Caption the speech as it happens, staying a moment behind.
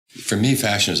For me,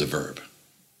 fashion is a verb.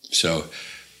 So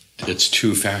it's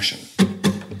to fashion.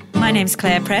 My name's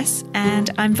Claire Press, and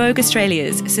I'm Vogue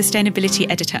Australia's sustainability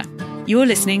editor. You're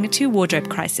listening to Wardrobe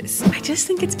Crisis. I just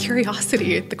think it's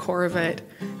curiosity at the core of it.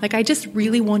 Like, I just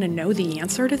really want to know the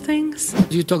answer to things.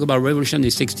 You talk about revolution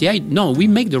in 68. No, we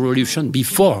make the revolution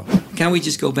before. Can we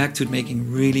just go back to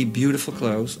making really beautiful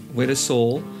clothes with a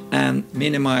soul and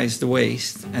minimize the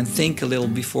waste and think a little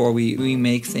before we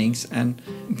make things and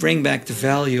bring back the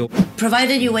value?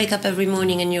 Provided you wake up every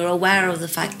morning and you're aware of the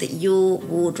fact that your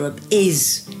wardrobe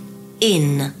is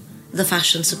in the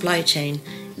fashion supply chain,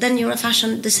 then you're a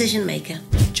fashion decision maker.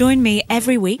 Join me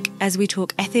every week as we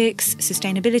talk ethics,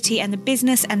 sustainability, and the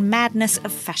business and madness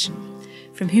of fashion.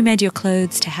 From who made your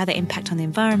clothes to how they impact on the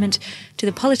environment to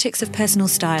the politics of personal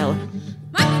style.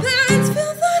 My parents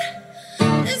feel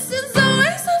that this is a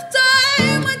waste of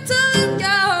time. I tell them go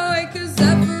away 'cause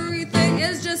everything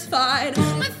is just fine.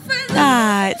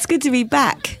 It's good to be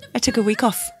back. I took a week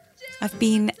off. I've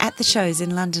been at the shows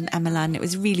in London and Milan. It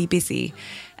was really busy.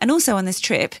 And also on this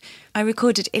trip, I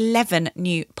recorded 11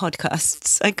 new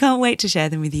podcasts. I can't wait to share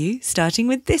them with you, starting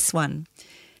with this one.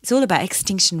 It's all about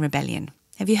Extinction Rebellion.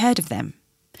 Have you heard of them?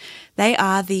 They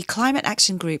are the climate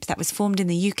action group that was formed in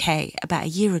the UK about a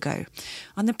year ago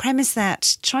on the premise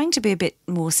that trying to be a bit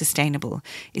more sustainable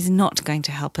is not going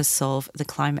to help us solve the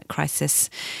climate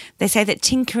crisis. They say that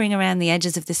tinkering around the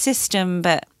edges of the system,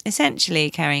 but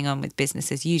essentially carrying on with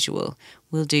business as usual,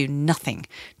 will do nothing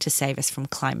to save us from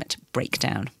climate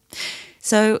breakdown.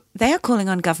 So they are calling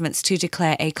on governments to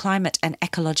declare a climate and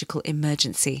ecological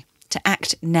emergency, to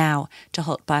act now to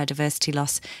halt biodiversity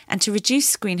loss and to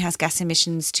reduce greenhouse gas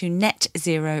emissions to net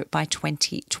zero by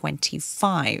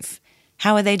 2025.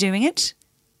 How are they doing it?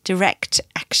 Direct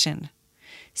action.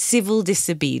 Civil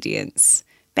disobedience.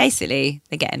 Basically,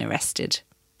 they're getting arrested.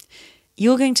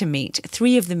 You're going to meet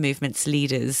three of the movement's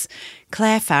leaders,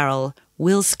 Claire Farrell,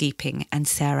 Will Skeeping and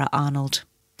Sarah Arnold.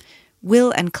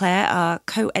 Will and Claire are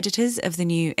co-editors of the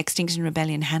new Extinction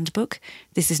Rebellion handbook,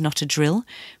 This Is Not a Drill,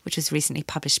 which was recently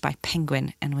published by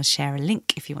Penguin, and we'll share a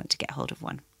link if you want to get hold of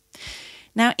one.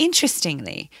 Now,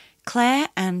 interestingly, Claire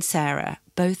and Sarah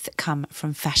both come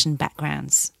from fashion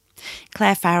backgrounds.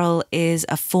 Claire Farrell is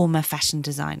a former fashion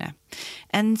designer,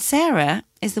 and Sarah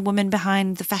is the woman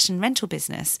behind the fashion rental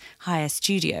business, Hire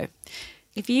Studio.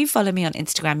 If you follow me on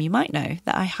Instagram, you might know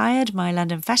that I hired my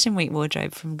London Fashion Week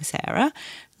wardrobe from Sarah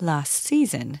last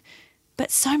season.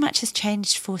 But so much has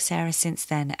changed for Sarah since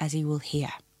then, as you will hear.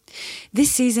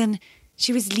 This season,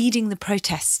 she was leading the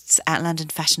protests at London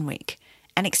Fashion Week,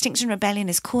 and Extinction Rebellion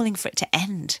is calling for it to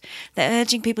end. They're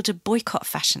urging people to boycott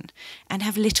fashion and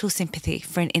have little sympathy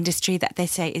for an industry that they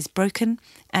say is broken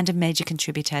and a major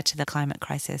contributor to the climate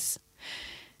crisis.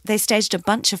 They staged a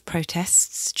bunch of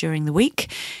protests during the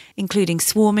week, including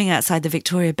swarming outside the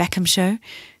Victoria Beckham show.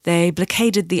 They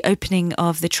blockaded the opening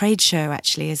of the trade show,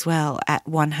 actually, as well, at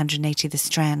 180 The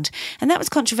Strand. And that was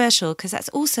controversial because that's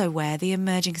also where the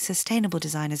emerging sustainable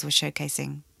designers were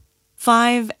showcasing.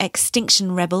 5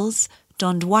 extinction rebels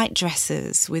donned white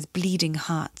dresses with bleeding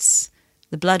hearts.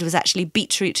 The blood was actually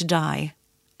beetroot dye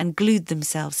and glued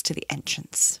themselves to the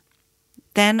entrance.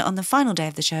 Then, on the final day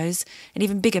of the shows, an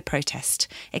even bigger protest.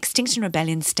 Extinction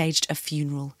Rebellion staged a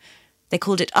funeral. They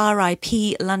called it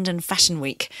RIP London Fashion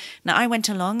Week. Now, I went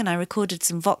along and I recorded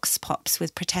some vox pops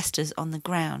with protesters on the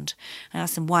ground. I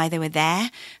asked them why they were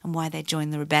there and why they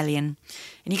joined the rebellion.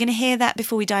 And you're going to hear that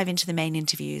before we dive into the main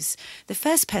interviews. The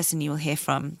first person you will hear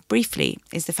from, briefly,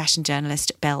 is the fashion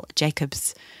journalist Belle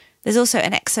Jacobs. There's also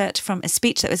an excerpt from a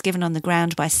speech that was given on the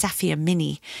ground by Safia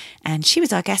Minney, and she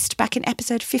was our guest back in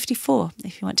episode 54,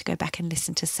 if you want to go back and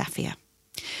listen to Safia.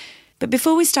 But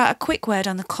before we start, a quick word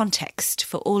on the context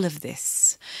for all of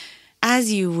this.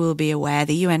 As you will be aware,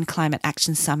 the UN Climate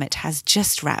Action Summit has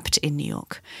just wrapped in New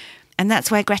York. And that's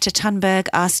where Greta Thunberg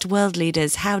asked world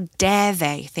leaders how dare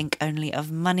they think only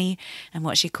of money and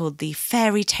what she called the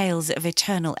fairy tales of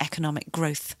eternal economic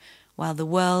growth, while the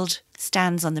world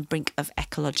stands on the brink of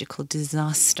ecological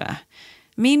disaster.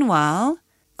 Meanwhile,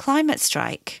 climate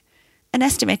strike. An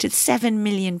estimated 7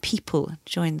 million people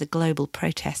joined the global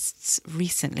protests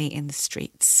recently in the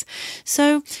streets.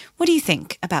 So, what do you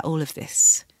think about all of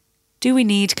this? Do we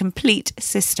need complete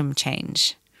system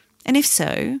change? And if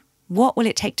so, what will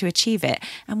it take to achieve it,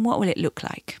 and what will it look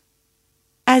like?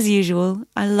 As usual,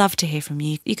 I love to hear from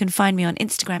you. You can find me on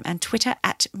Instagram and Twitter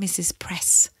at Mrs.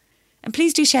 Press. And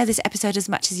please do share this episode as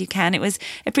much as you can. It was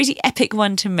a pretty epic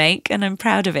one to make, and I'm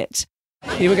proud of it.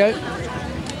 Here we go.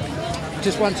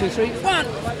 Just 1, 2, 3. 1,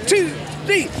 2,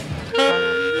 3.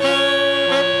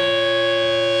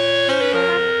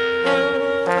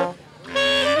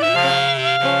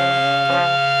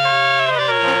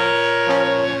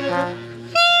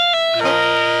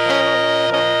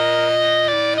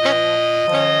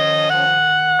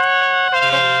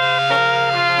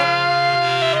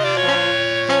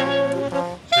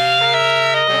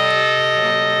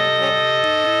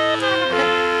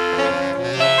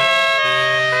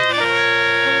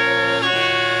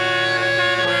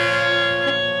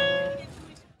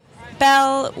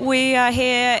 We are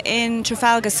here in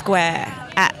Trafalgar Square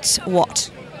at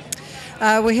what?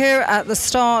 We're here at the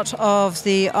start of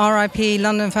the RIP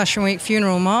London Fashion Week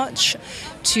funeral march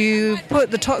to put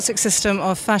the toxic system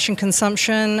of fashion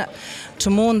consumption,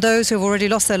 to mourn those who have already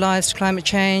lost their lives to climate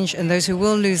change and those who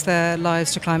will lose their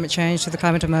lives to climate change, to the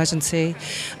climate emergency.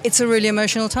 It's a really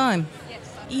emotional time.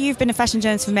 You've been a fashion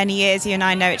journalist for many years. You and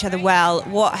I know each other well.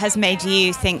 What has made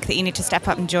you think that you need to step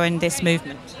up and join this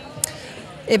movement?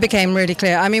 It became really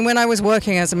clear. I mean, when I was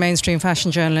working as a mainstream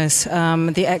fashion journalist,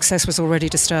 the excess was already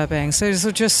disturbing. So it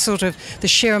was just sort of the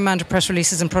sheer amount of press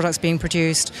releases and products being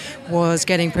produced was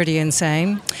getting pretty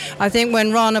insane. I think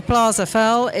when Rana Plaza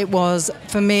fell, it was,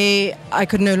 for me, I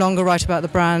could no longer write about the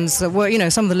brands that were,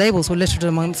 some of the labels were littered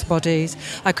amongst bodies.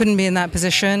 I couldn't be in that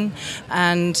position.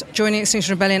 And joining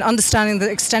Extinction Rebellion, understanding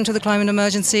the extent of the climate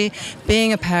emergency,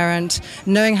 being a parent,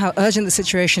 knowing how urgent the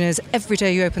situation is, every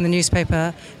day you open the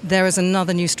newspaper, there is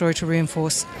another new story to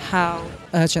reinforce how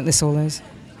urgent this all is.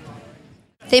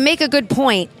 They make a good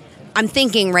point. I'm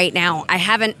thinking right now. I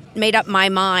haven't made up my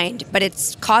mind, but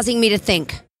it's causing me to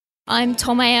think. I'm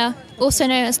Tom Ayer, also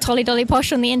known as Tolly Dolly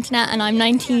Posh on the internet, and I'm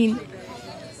 19.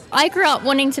 I grew up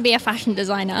wanting to be a fashion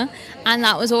designer, and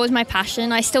that was always my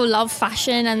passion. I still love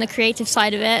fashion and the creative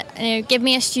side of it. Give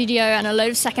me a studio and a load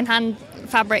of secondhand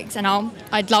fabrics and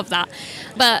I'd love that.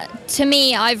 But to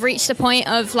me, I've reached the point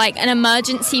of like an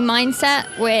emergency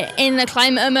mindset where in the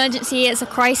climate emergency, it's a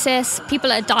crisis. People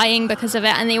are dying because of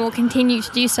it and they will continue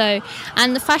to do so.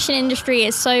 And the fashion industry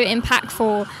is so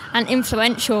impactful and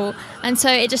influential. And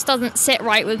so it just doesn't sit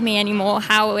right with me anymore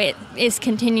how it is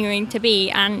continuing to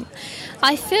be. And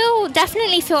I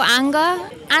definitely feel anger,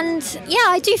 and yeah,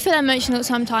 I do feel emotional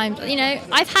sometimes.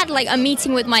 I've had like a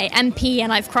meeting with my MP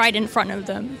and I've cried in front of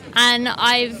them, and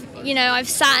I've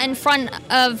sat in front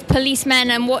of policemen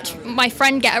and watched my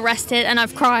friend get arrested and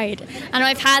I've cried, and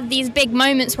I've had these big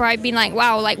moments where I've been like,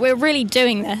 wow, like we're really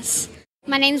doing this.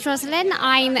 My name's Rosalind.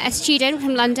 I'm a student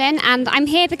from London, and I'm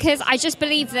here because I just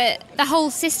believe that the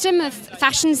whole system of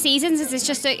fashion seasons is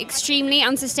just an extremely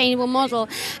unsustainable model,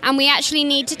 and we actually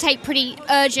need to take pretty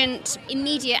urgent,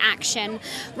 immediate action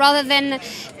rather than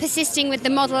persisting with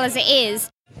the model as it is.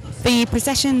 The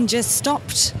procession just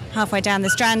stopped halfway down the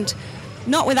Strand,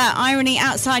 not without irony,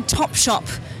 outside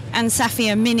Topshop, and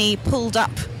Safia Mini pulled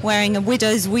up wearing a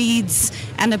widow's weeds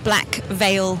and a black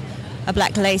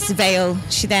lace veil.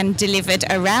 She then delivered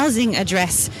a rousing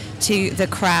address to the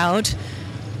crowd.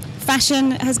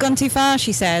 Fashion has gone too far,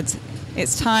 she said.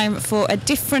 It's time for a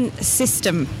different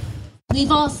system.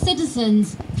 We've asked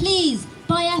citizens, please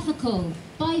buy ethical,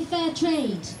 buy fair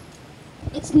trade.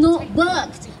 It's not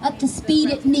worked at the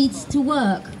speed it needs to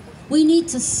work. We need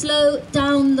to slow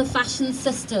down the fashion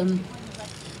system.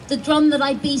 The drum that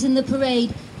I beat in the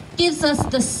parade gives us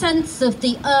the sense of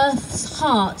the Earth's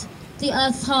heart. The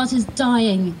Earth's heart is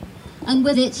dying, and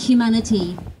with it,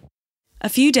 humanity. A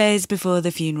few days before the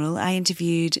funeral, I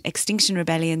interviewed Extinction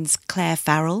Rebellion's Claire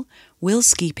Farrell, Will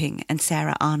Skeeping and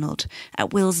Sarah Arnold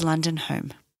at Will's London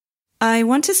home. I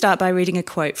want to start by reading a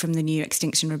quote from the new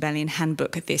Extinction Rebellion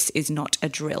handbook, This Is Not a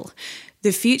Drill.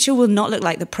 The future will not look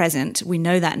like the present, we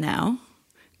know that now.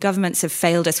 Governments have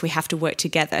failed us, we have to work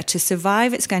together. To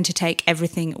survive, it's going to take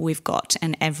everything we've got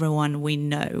and everyone we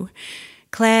know.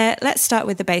 Claire, let's start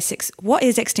with the basics. What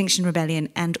is Extinction Rebellion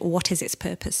and what is its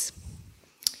purpose?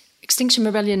 Extinction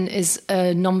Rebellion is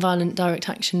a non-violent direct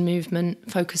action movement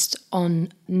focused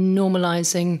on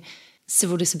normalising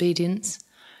civil disobedience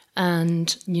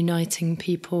and uniting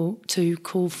people to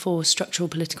call for structural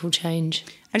political change.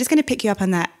 I'm just going to pick you up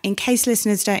on that in case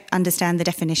listeners don't understand the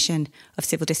definition of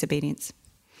civil disobedience.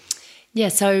 Yeah,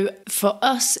 so for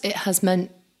us, it has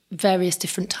meant various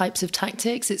different types of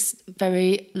tactics. It's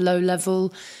very low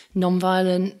level,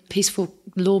 non-violent, peaceful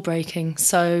law breaking.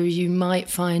 So you might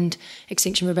find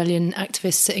Extinction Rebellion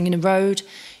activists sitting in a road.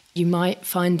 You might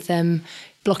find them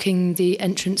blocking the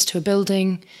entrance to a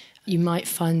building. You might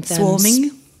find them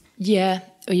swarming.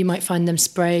 Or you might find them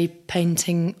spray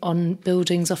painting on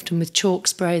buildings, often with chalk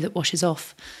spray that washes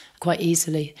off quite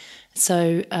easily.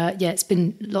 So, it's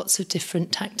been lots of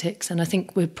different tactics, and I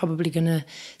think we're probably going to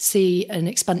see an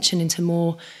expansion into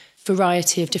more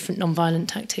variety of different non-violent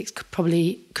tactics.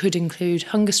 Could include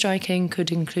hunger striking, could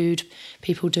include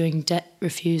people doing debt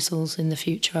refusals in the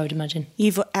future, I would imagine.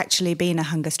 You've actually been a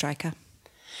hunger striker.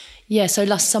 Yeah, so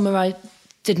last summer I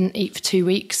didn't eat for 2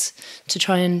 weeks to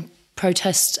try and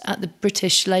protest at the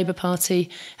British Labour Party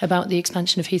about the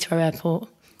expansion of Heathrow Airport.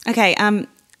 Okay,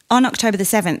 on October the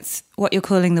 7th, what you're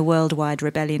calling the Worldwide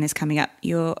Rebellion is coming up.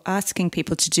 You're asking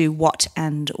people to do what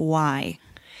and why?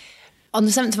 On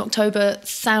the 7th of October,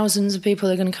 thousands of people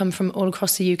are going to come from all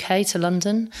across the UK to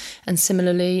London, and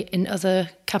similarly in other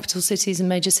capital cities and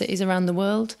major cities around the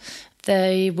world.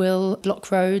 They will block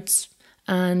roads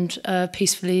and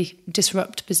peacefully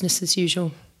disrupt business as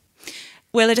usual.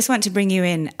 Well, I just want to bring you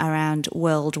in around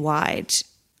worldwide.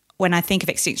 When I think of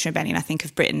Extinction Rebellion, I think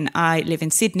of Britain. I live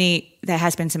in Sydney. There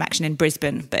has been some action in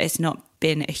Brisbane, but it's not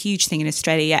been a huge thing in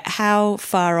Australia yet. How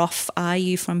far off are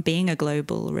you from being a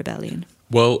global rebellion?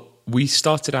 Well, we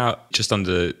started out just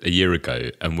under a year ago,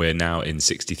 and we're now in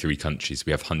 63 countries.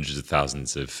 We have hundreds of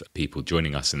thousands of people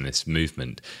joining us in this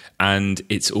movement. And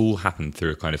it's all happened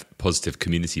through a kind of positive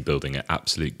community building at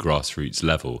absolute grassroots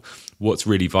level. What's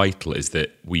really vital is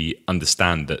that we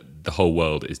understand that the whole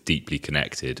world is deeply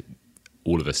connected,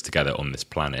 all of us together on this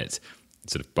planet.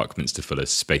 Sort of Buckminster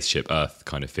Fuller's Spaceship Earth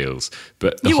kind of feels.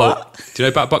 But do you know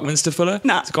about Buckminster Fuller?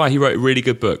 No. It's a guy, he wrote a really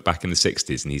good book back in the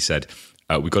 60s, and he said,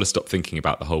 we've got to stop thinking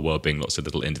about the whole world being lots of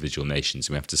little individual nations.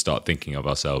 We have to start thinking of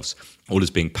ourselves all as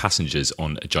being passengers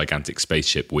on a gigantic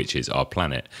spaceship, which is our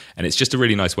planet. And it's just a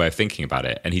really nice way of thinking about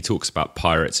it. And he talks about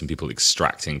pirates and people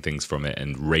extracting things from it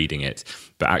and raiding it.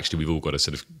 But actually, we've all got to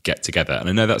sort of get together. And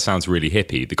I know that sounds really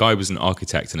hippie. The guy was an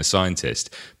architect and a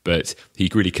scientist, but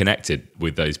he really connected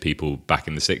with those people back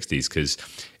in the 60s because,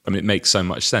 I mean, it makes so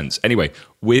much sense. Anyway,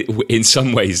 we're in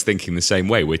some ways thinking the same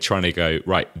way. We're trying to go,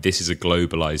 right, this is a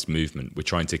globalized movement. We're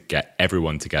trying to get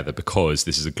everyone together because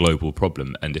this is a global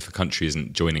problem. And if a country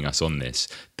isn't joining us on this,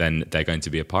 then they're going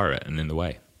to be a pirate and in the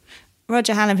way.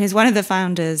 Roger Hallam, who's one of the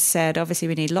founders, said, obviously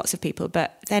we need lots of people.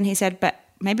 But then he said, but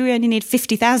maybe we only need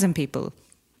 50,000 people.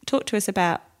 Talk to us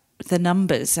about the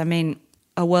numbers. I mean,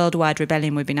 a worldwide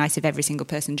rebellion would be nice if every single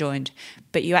person joined,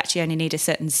 but you actually only need a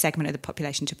certain segment of the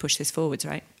population to push this forwards,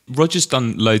 right? Roger's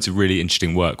done loads of really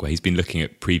interesting work where he's been looking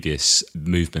at previous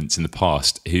movements in the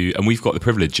past and we've got the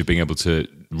privilege of being able to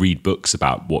read books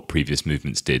about what previous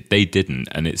movements did. They didn't,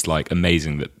 and it's like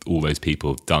amazing that all those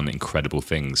people have done incredible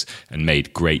things and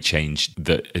made great change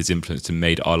that has influenced and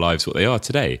made our lives what they are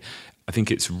today. I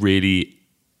think it's really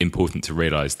important to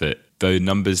realise that the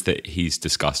numbers that he's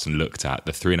discussed and looked at,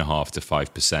 the 3.5% to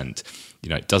 5%,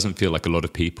 it doesn't feel like a lot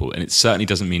of people. And it certainly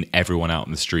doesn't mean everyone out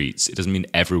in the streets. It doesn't mean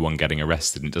everyone getting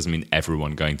arrested. And it doesn't mean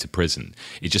everyone going to prison.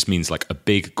 It just means like a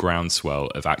big groundswell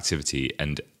of activity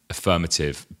and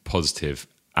affirmative, positive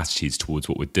attitudes towards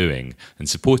what we're doing and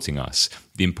supporting us.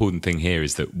 The important thing here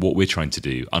is that what we're trying to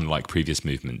do, unlike previous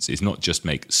movements, is not just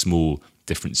make small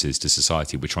differences to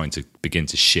society. We're trying to begin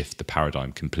to shift the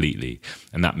paradigm completely.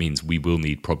 And that means we will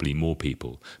need probably more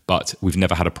people. But we've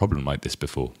never had a problem like this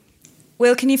before.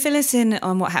 Will, can you fill us in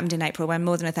on what happened in April when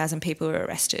more than 1,000 people were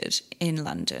arrested in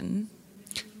London?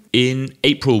 In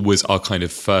April was our kind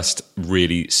of first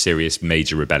really serious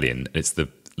major rebellion. It's the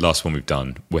last one we've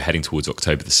done. We're heading towards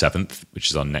October the 7th, which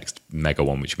is our next mega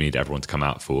one, which we need everyone to come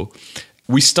out for.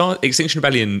 Extinction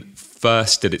Rebellion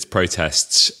first did its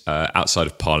protests outside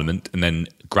of Parliament and then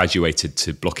graduated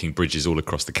to blocking bridges all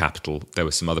across the capital. There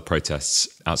were some other protests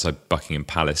outside Buckingham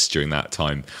Palace during that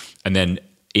time. And then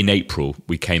in April,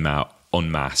 we came out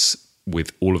en masse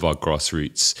with all of our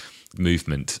grassroots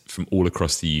movement from all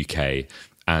across the UK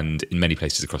and in many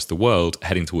places across the world,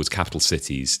 heading towards capital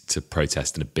cities to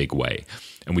protest in a big way.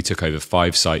 And we took over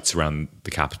 5 sites around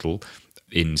the capital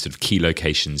in sort of key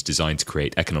locations designed to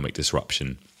create economic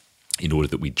disruption in order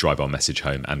that we drive our message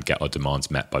home and get our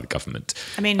demands met by the government.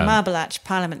 I mean, Marble Arch,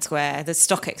 Parliament Square, the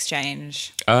Stock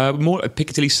Exchange. More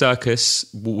Piccadilly Circus,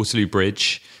 Waterloo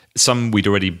Bridge. Some we'd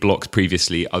already blocked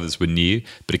previously, others were new.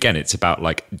 But again, it's about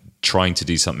like trying to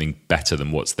do something better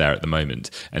than what's there at the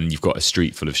moment. And you've got a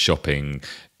street full of shopping,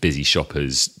 busy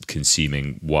shoppers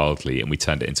consuming wildly, and we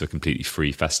turned it into a completely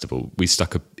free festival. We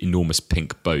stuck an enormous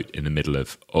pink boat in the middle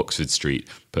of Oxford Street,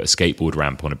 put a skateboard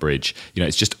ramp on a bridge.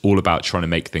 It's just all about trying to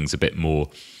make things a bit more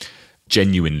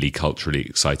genuinely culturally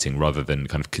exciting rather than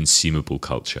kind of consumable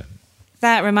culture.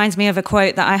 That reminds me of a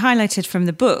quote that I highlighted from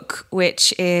the book,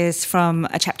 which is from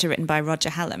a chapter written by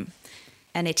Roger Hallam.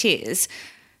 And it is,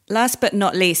 last but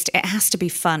not least, it has to be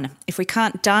fun. If we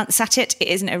can't dance at it, it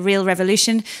isn't a real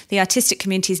revolution. The artistic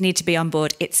communities need to be on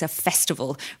board. It's a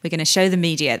festival. We're going to show the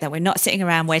media that we're not sitting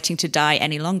around waiting to die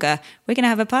any longer. We're going to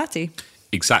have a party.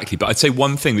 Exactly. But I'd say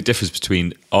one thing that differs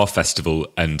between our festival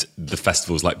and the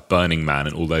festivals like Burning Man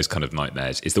and all those kind of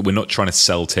nightmares is that we're not trying to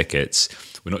sell tickets.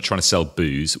 We're not trying to sell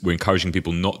booze. We're encouraging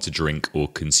people not to drink or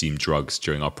consume drugs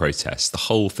during our protests. The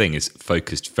whole thing is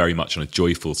focused very much on a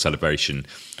joyful celebration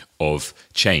of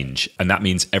change. And that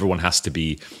means everyone has to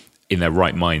be in their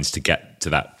right minds to get to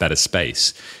that better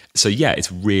space. So yeah,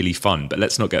 it's really fun. But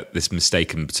let's not get this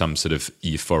mistaken some sort of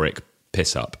euphoric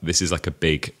piss up. This is like a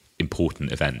big,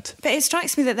 important event. But it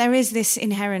strikes me that there is this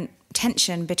inherent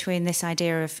tension between this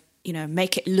idea of,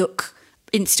 make it look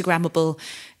Instagrammable,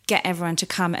 get everyone to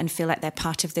come and feel like they're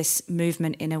part of this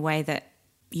movement in a way that,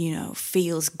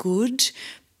 feels good,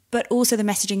 but also the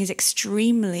messaging is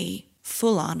extremely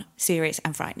full-on, serious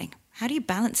and frightening. How do you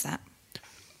balance that?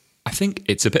 I think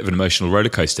it's a bit of an emotional roller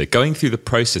coaster. Going through the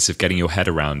process of getting your head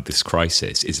around this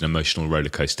crisis is an emotional roller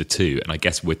coaster too. And I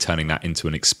guess we're turning that into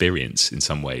an experience in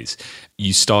some ways.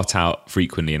 You start out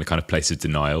frequently in a kind of place of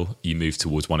denial. You move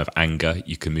towards one of anger.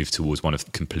 You can move towards one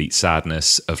of complete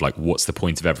sadness of like, what's the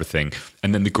point of everything?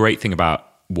 And then the great thing about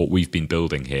what we've been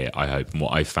building here, I hope, and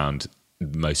what I've found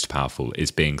most powerful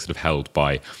is being sort of held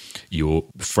by your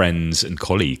friends and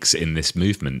colleagues in this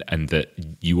movement, and that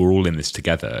you are all in this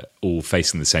together, all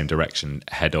facing the same direction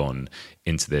head on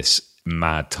into this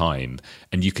mad time.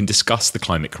 And you can discuss the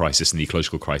climate crisis and the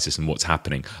ecological crisis and what's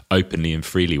happening openly and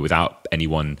freely without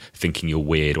anyone thinking you're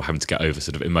weird or having to get over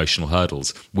sort of emotional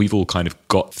hurdles. We've all kind of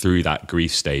got through that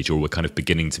grief stage, or we're kind of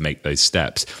beginning to make those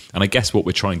steps. And I guess what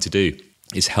we're trying to do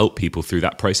is help people through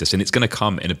that process. And it's going to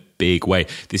come in a big way.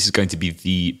 This is going to be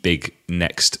the big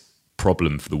next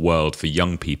problem for the world, for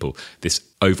young people, this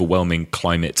overwhelming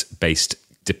climate-based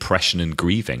depression and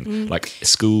grieving. Like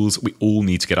schools, we all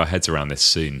need to get our heads around this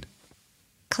soon.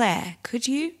 Claire, could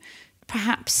you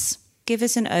perhaps give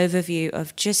us an overview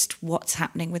of just what's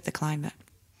happening with the climate?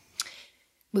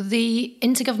 Well, the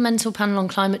Intergovernmental Panel on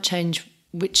Climate Change,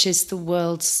 which is the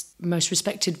world's most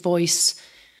respected voice,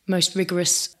 most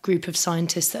rigorous group of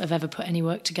scientists that have ever put any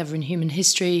work together in human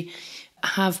history,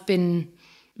 have been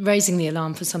raising the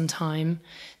alarm for some time.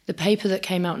 The paper that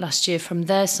came out last year from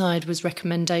their side was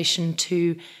recommendation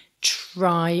to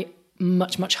try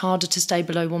much, much harder to stay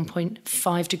below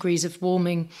 1.5 degrees of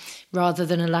warming rather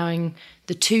than allowing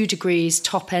the 2 degrees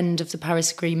top end of the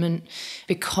Paris Agreement,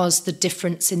 because the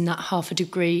difference in that half a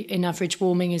degree in average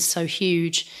warming is so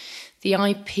huge. The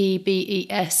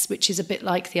IPBES, which is a bit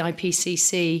like the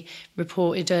IPCC,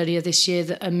 reported earlier this year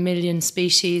that 1 million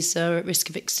species are at risk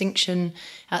of extinction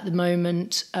at the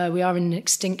moment. We are in an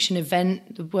extinction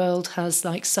event. The world has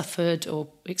suffered or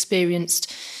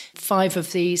experienced 5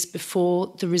 of these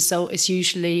before. The result is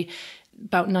usually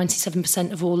about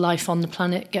 97% of all life on the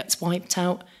planet gets wiped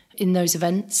out in those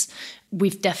events.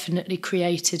 We've definitely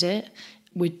created it.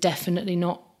 We're definitely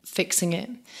not fixing it.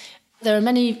 There are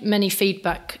many, many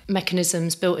feedback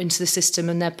mechanisms built into the system,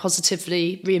 and they're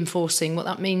positively reinforcing. What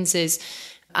that means is,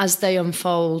 as they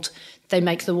unfold, they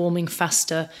make the warming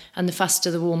faster, and the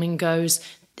faster the warming goes,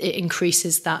 it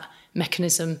increases that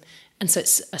mechanism. And so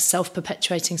it's a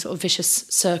self-perpetuating sort of vicious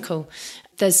circle.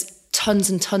 There's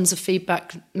tons and tons of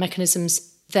feedback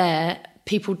mechanisms there.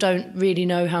 People don't really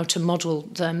know how to model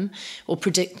them or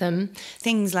predict them.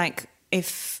 Things like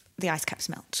if the ice caps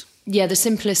melt. Yeah, the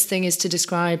simplest thing is to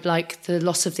describe the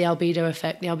loss of the albedo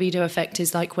effect. The albedo effect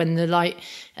is when the light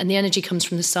and the energy comes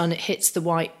from the sun, it hits the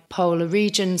white polar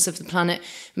regions of the planet.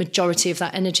 Majority of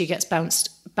that energy gets bounced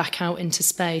back out into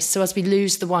space. So as we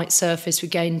lose the white surface, we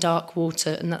gain dark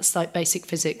water, and that's basic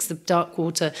physics. The dark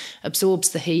water absorbs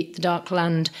the heat, the dark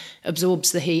land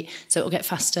absorbs the heat, so it'll get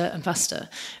faster and faster.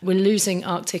 We're losing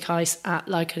Arctic ice at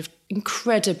an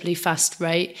incredibly fast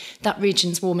rate. That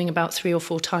region's warming about 3 or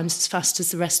 4 times as fast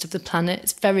as the rest of the planet.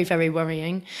 It's very, very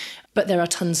worrying. But there are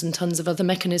tons and tons of other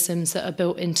mechanisms that are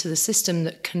built into the system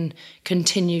that can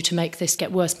continue to make this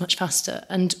get worse much faster.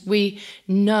 And we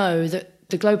know that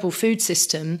the global food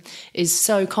system is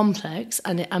so complex,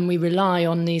 and we rely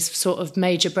on these sort of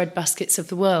major breadbaskets of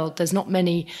the world. There's not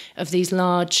many of these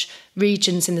large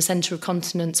regions in the centre of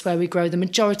continents where we grow the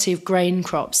majority of grain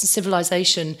crops. Civilized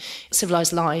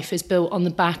life is built on the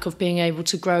back of being able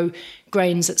to grow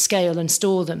grains at scale and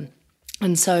store them.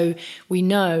 And so we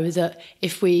know that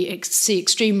if we see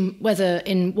extreme weather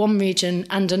in one region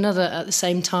and another at the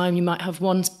same time, you might have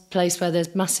one place where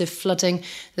there's massive flooding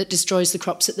that destroys the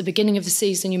crops at the beginning of the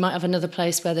season. You might have another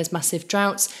place where there's massive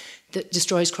droughts that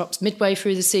destroys crops midway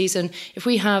through the season. If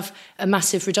we have a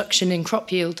massive reduction in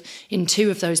crop yield in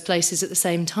 2 of those places at the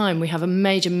same time, we have a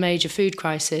major, major food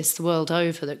crisis the world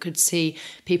over that could see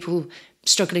people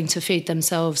struggling to feed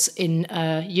themselves in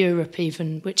Europe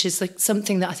even, which is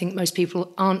something that I think most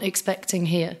people aren't expecting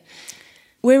here.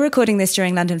 We're recording this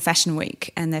during London Fashion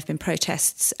Week, and there have been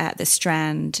protests at the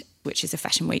Strand, which is a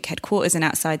Fashion Week headquarters, and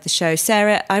outside the show.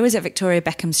 Sarah, I was at Victoria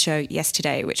Beckham's show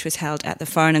yesterday, which was held at the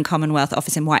Foreign and Commonwealth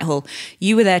office in Whitehall.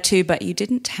 You were there too, but you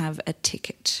didn't have a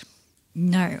ticket.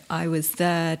 No, I was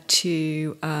there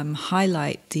to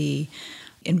highlight the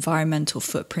environmental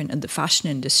footprint of the fashion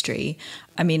industry.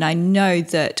 I mean, I know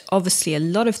that obviously a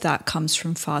lot of that comes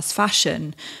from fast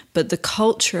fashion, but the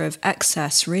culture of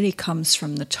excess really comes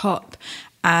from the top.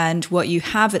 And what you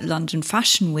have at London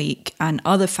Fashion Week and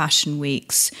other fashion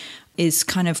weeks is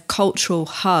kind of cultural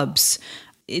hubs.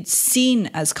 It's seen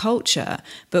as culture,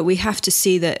 but we have to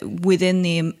see that within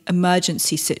the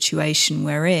emergency situation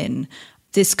we're in,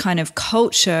 this kind of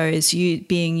culture is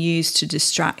being used to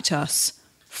distract us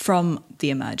from the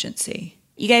emergency.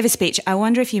 You gave a speech. I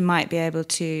wonder if you might be able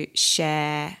to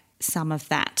share some of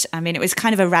that. I mean, it was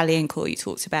kind of a rallying call. You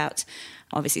talked about,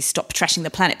 obviously, stop trashing the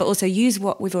planet, but also use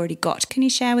what we've already got. Can you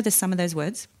share with us some of those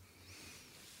words?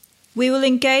 We will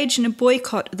engage in a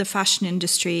boycott of the fashion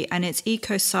industry and its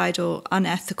ecocidal,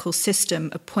 unethical system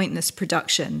of pointless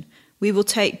production. We will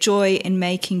take joy in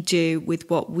making do with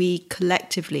what we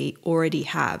collectively already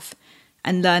have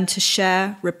and learn to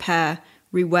share, repair,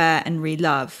 rewear and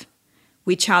relove.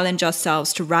 We challenge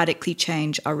ourselves to radically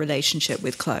change our relationship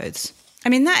with clothes. I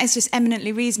mean, that is just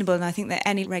eminently reasonable, and I think that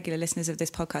any regular listeners of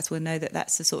this podcast will know that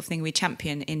that's the sort of thing we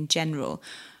champion in general.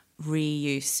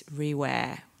 Reuse,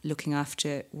 rewear, looking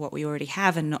after what we already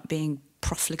have and not being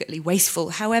profligately wasteful.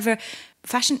 However,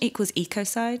 fashion equals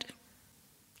ecocide?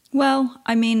 Well,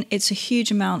 I mean, it's a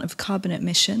huge amount of carbon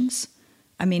emissions.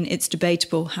 I mean, it's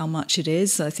debatable how much it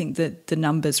is. I think that the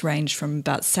numbers range from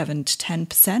about 7 to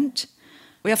 10%.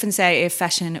 We often say if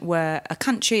fashion were a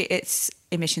country, its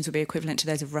emissions would be equivalent to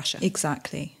those of Russia.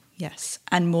 Exactly, yes.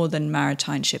 And more than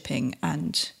maritime shipping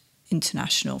and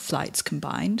international flights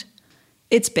combined.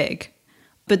 It's big.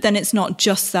 But then it's not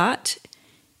just that.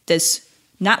 There's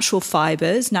natural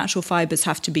fibres. Natural fibres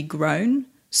have to be grown.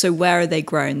 So where are they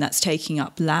grown? That's taking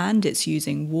up land. It's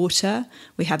using water.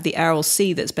 We have the Aral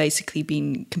Sea that's basically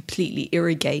been completely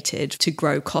irrigated to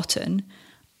grow cotton.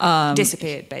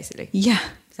 Disappeared, basically. Yeah.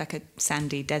 It's like a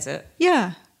sandy desert.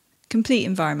 Yeah. Complete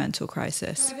environmental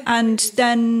crisis. And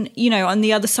then, you know, on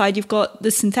the other side, you've got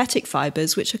the synthetic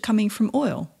fibres, which are coming from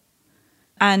oil.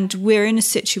 And we're in a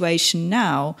situation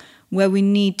now where we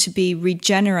need to be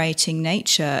regenerating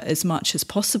nature as much as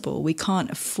possible. We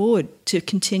can't afford to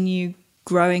continue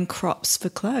growing crops for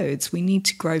clothes. We need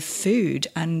to grow food.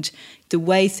 And the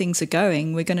way things are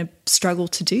going, we're going to struggle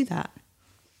to do that.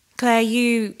 Claire,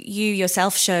 you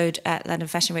yourself showed at London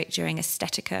Fashion Week during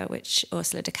Aesthetica, which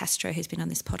Ursula de Castro, who's been on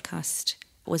this podcast,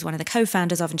 was one of the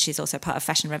co-founders of, and she's also part of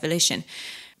Fashion Revolution.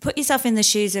 Put yourself in the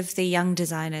shoes of the young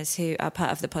designers who are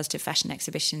part of the Positive Fashion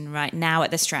exhibition right now at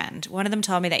the Strand. One of them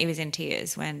told me that he was in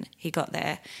tears when he got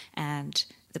there and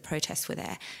the protests were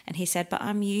there. And he said, but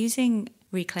I'm using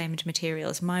reclaimed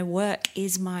materials. My work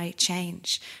is my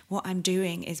change. What I'm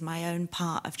doing is my own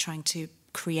part of trying to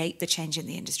create the change in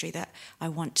the industry that I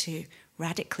want to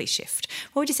radically shift.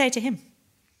 What would you say to him?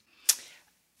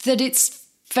 That it's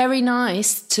very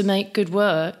nice to make good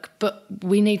work, but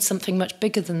we need something much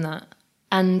bigger than that.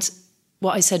 And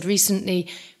what I said recently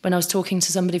when I was talking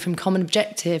to somebody from Common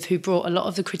Objective who brought a lot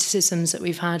of the criticisms that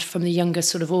we've had from the younger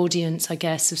sort of audience, I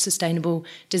guess, of sustainable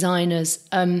designers,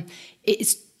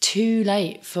 it's too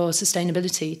late for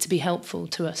sustainability to be helpful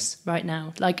to us right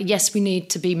now. Like, yes, we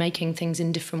need to be making things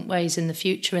in different ways in the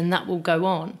future, and that will go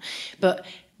on. But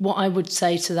what I would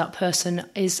say to that person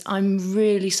is, I'm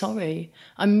really sorry.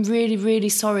 I'm really, really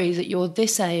sorry that you're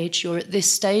this age, you're at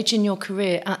this stage in your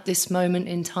career at this moment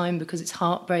in time, because it's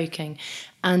heartbreaking.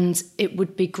 And it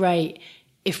would be great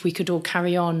if we could all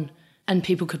carry on and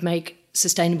people could make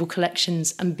sustainable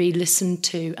collections and be listened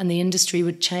to, and the industry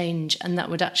would change, and that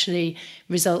would actually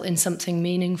result in something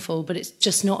meaningful. But it's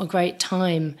just not a great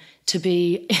time to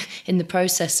be in the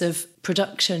process of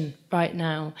production right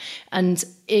now. And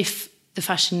if the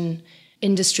fashion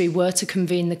industry were to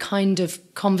convene the kind of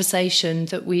conversation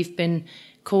that we've been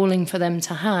calling for them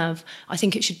to have, I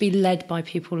think it should be led by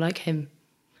people like him.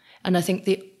 And I think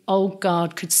the old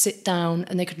guard could sit down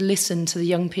and they could listen to the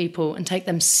young people and take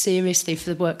them seriously for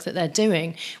the work that they're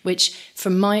doing, which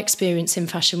from my experience in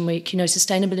Fashion Week, you know,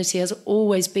 sustainability has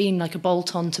always been like a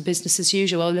bolt-on to business as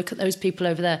usual. Oh, look at those people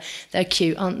over there. They're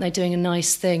cute. Aren't they doing a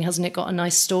nice thing? Hasn't it got a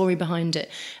nice story behind it?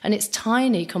 And it's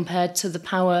tiny compared to the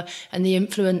power and the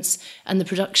influence and the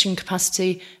production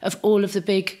capacity of all of the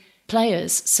big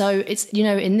players. So it's, you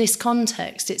know, in this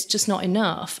context, it's just not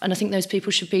enough. And I think those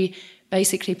people should be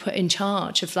basically put in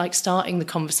charge of like starting the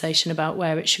conversation about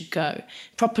where it should go,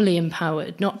 properly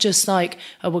empowered, not just like,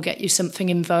 oh, we'll get you something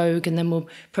in Vogue and then we'll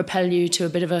propel you to a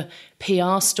bit of a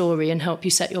PR story and help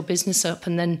you set your business up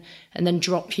and then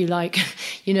drop you like,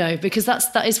 you know, because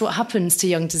that is what happens to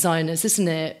young designers, isn't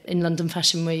it? In London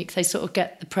Fashion Week, they sort of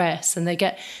get the press and they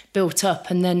get built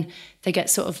up and then they get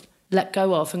sort of let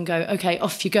go of and go, okay,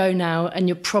 off you go now, and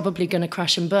you're probably going to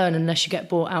crash and burn unless you get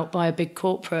bought out by a big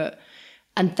corporate.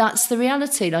 And that's the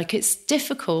reality. Like, it's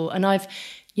difficult. And I've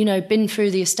been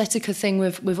through the Aesthetica thing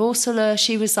with Ursula.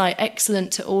 She was like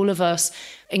excellent to all of us,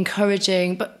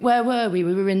 encouraging. But where were we?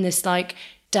 We were in this like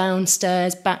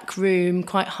downstairs back room,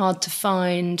 quite hard to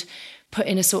find, put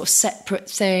in a sort of separate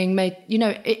thing.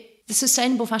 The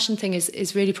sustainable fashion thing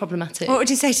is really problematic. What would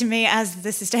you say to me as the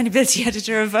sustainability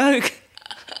editor of Vogue?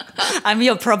 I'm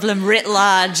your problem writ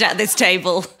large at this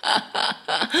table.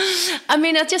 I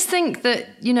mean, I just think that,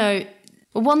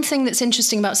 one thing that's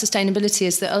interesting about sustainability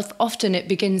is that often it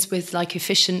begins with like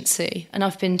efficiency. And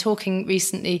I've been talking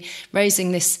recently,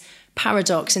 raising this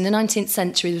paradox. In the 19th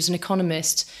century, there was an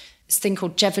economist, this thing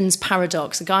called Jevons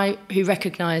paradox, a guy who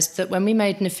recognised that when we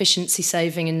made an efficiency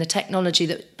saving in the technology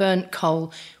that burnt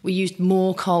coal, we used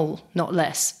more coal, not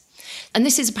less. And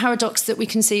this is a paradox that we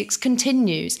can see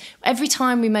continues. Every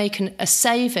time we make a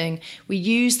saving, we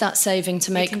use that saving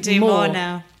to make we can do more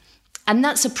now. And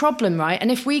that's a problem, right?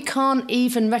 And if we can't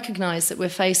even recognise that we're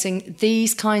facing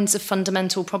these kinds of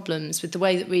fundamental problems with the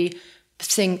way that we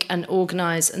think and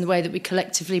organise and the way that we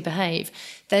collectively behave,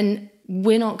 then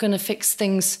we're not going to fix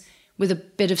things with a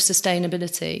bit of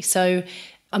sustainability. So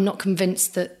I'm not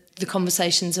convinced that the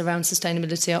conversations around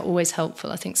sustainability are always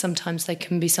helpful. I think sometimes they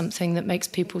can be something that makes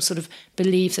people sort of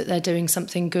believe that they're doing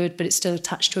something good, but it's still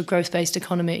attached to a growth-based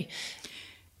economy.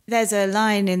 There's a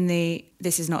line in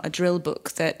this is not a drill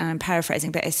book that I'm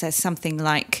paraphrasing, but it says something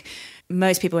like,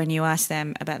 most people when you ask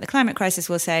them about the climate crisis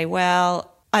will say,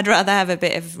 well, I'd rather have a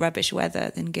bit of rubbish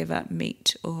weather than give up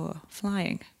meat or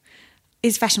flying.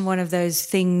 Is fashion one of those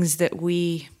things that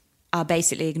we are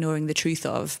basically ignoring the truth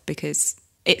of because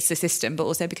it's the system, but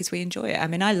also because we enjoy it? I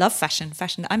mean, I love fashion.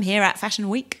 I'm here at Fashion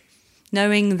Week,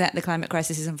 knowing that the climate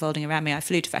crisis is unfolding around me. I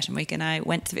flew to Fashion Week and I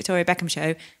went to the Victoria Beckham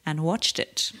show and watched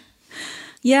it.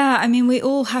 Yeah, I mean, we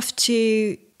all have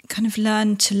to kind of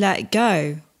learn to let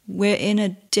go. We're in a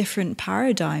different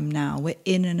paradigm now. We're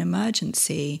in an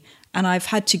emergency. And I've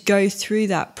had to go through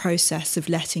that process of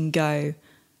letting go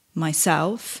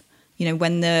myself.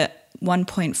 When the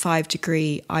 1.5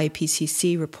 degree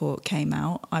IPCC report came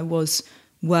out, I was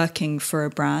working for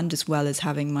a brand as well as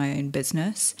having my own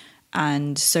business.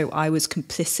 And so I was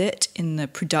complicit in the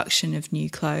production of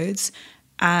new clothes.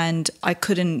 And I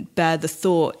couldn't bear the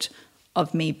thought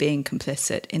of me being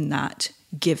complicit in that,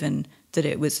 given that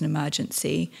it was an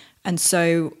emergency. And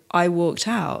so I walked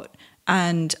out.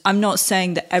 And I'm not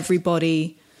saying that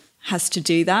everybody has to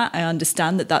do that. I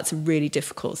understand that that's a really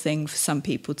difficult thing for some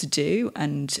people to do,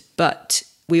 but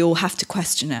we all have to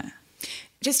question it.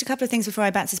 Just a couple of things before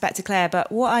I bounce this back to Claire,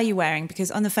 but what are you wearing? Because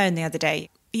on the phone the other day,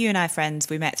 you and I are friends.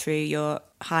 We met through your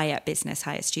Hyatt business,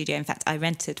 Hyatt studio. In fact, I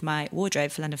rented my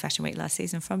wardrobe for London Fashion Week last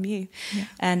season from you. Yeah.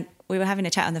 And we were having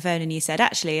a chat on the phone and you said,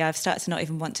 actually, I've started to not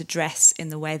even want to dress in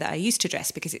the way that I used to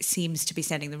dress because it seems to be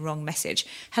sending the wrong message.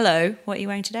 Hello, what are you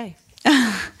wearing today?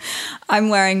 I'm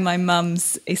wearing my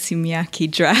mum's Issey Miyake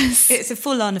dress. It's a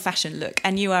full-on fashion look,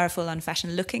 and you are a full-on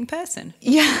fashion-looking person.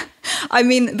 Yeah. I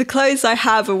mean, the clothes I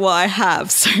have are what I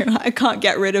have, so I can't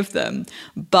get rid of them.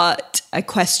 But I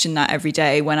question that every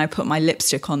day. When I put my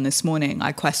lipstick on this morning,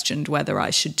 I questioned whether I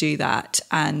should do that.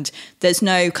 And there's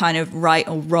no kind of right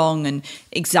or wrong and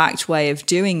exact way of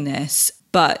doing this.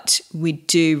 But we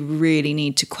do really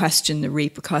need to question the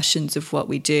repercussions of what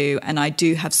we do. And I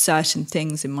do have certain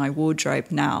things in my wardrobe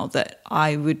now that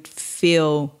I would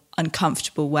feel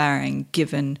uncomfortable wearing,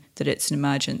 given that it's an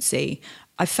emergency.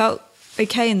 I felt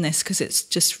okay in this because it's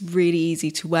just really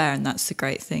easy to wear. And that's the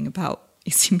great thing about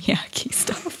Issey Miyake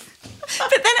stuff.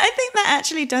 But then I think that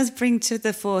actually does bring to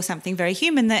the fore something very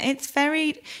human, that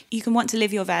you can want to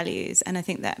live your values. And I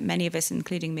think that many of us,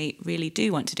 including me, really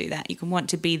do want to do that. You can want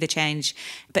to be the change,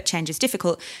 but change is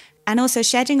difficult. And also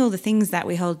shedding all the things that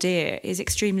we hold dear is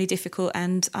extremely difficult.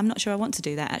 And I'm not sure I want to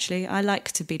do that, actually. I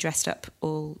like to be dressed up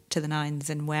all to the nines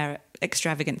and wear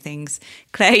extravagant things.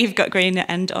 Claire, you've got green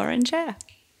and orange hair.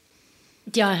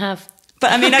 Yeah, I have.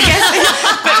 But I mean, I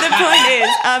guess, but the point is,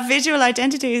 our visual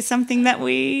identity is something that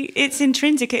it's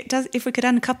intrinsic. It does. If we could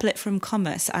uncouple it from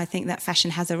commerce, I think that fashion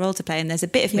has a role to play. And there's a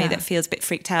bit of me that feels a bit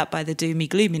freaked out by the doomy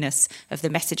gloominess of the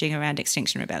messaging around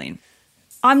Extinction Rebellion.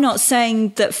 I'm not saying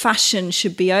that fashion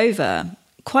should be over.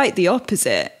 Quite the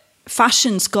opposite.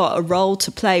 Fashion's got a role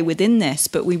to play within this,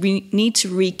 but we need to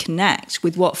reconnect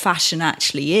with what fashion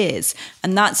actually is.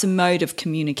 And that's a mode of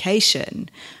communication.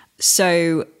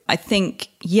 So I think,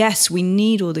 yes, we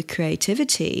need all the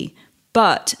creativity,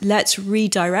 but let's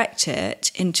redirect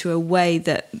it into a way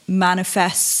that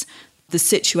manifests the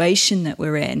situation that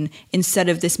we're in instead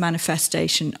of this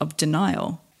manifestation of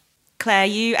denial. Claire,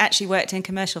 you actually worked in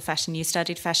commercial fashion, you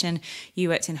studied fashion, you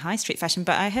worked in high street fashion,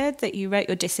 but I heard that you wrote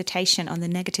your dissertation on the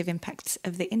negative impacts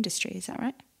of the industry. Is that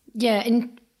right? Yeah,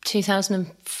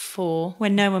 2004.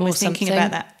 When no one was thinking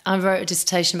about that. I wrote a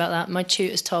dissertation about that. My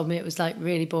tutors told me it was like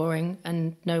really boring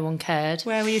and no one cared.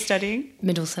 Where were you studying?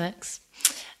 Middlesex.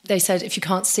 They said if you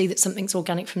can't see that something's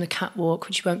organic from the catwalk,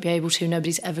 which you won't be able to,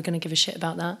 nobody's ever going to give a shit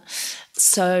about that.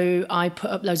 So I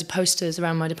put up loads of posters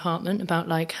around my department about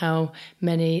like how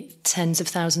many tens of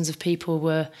thousands of people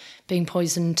were being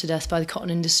poisoned to death by the cotton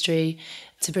industry,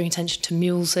 to bring attention to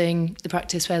mulesing, the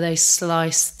practice where they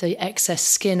slice the excess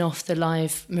skin off the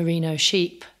live merino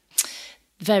sheep,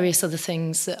 various other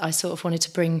things that I sort of wanted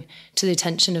to bring to the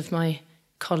attention of my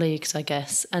colleagues, I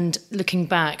guess. And looking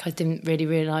back, I didn't really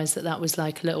realise that that was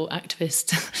like a little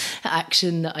activist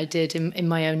action that I did in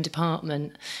my own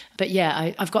department. But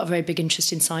yeah, I've got a very big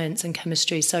interest in science and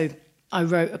chemistry, so I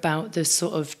wrote about the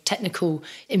sort of technical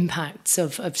impacts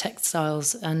of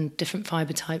textiles and different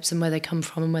fibre types and where they come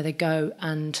from and where they go,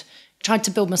 and tried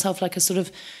to build myself like a sort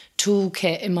of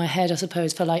toolkit in my head, I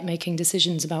suppose, for like making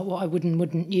decisions about what I would and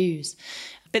wouldn't use.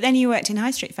 But then you worked in high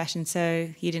street fashion, so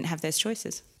you didn't have those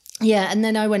choices. Yeah, and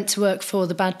then I went to work for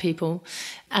the Bad People,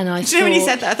 and I thought... When you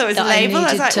said that, I thought it was a label.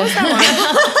 I was like, what's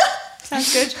that one?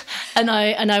 Sounds good. And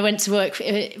I went to work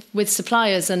with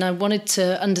suppliers, and I wanted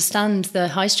to understand the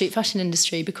high street fashion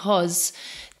industry because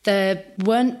there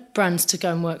weren't brands to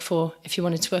go and work for if you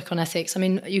wanted to work on ethics. I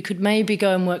mean, you could maybe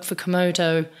go and work for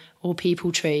Komodo or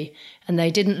People Tree, and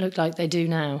they didn't look like they do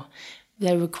now.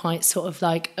 They were quite sort of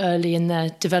like early in their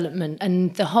development,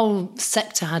 and the whole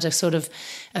sector had a sort of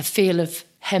a feel of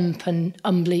hemp and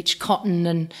unbleached cotton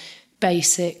and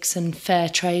basics and fair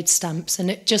trade stamps, and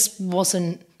it just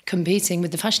wasn't competing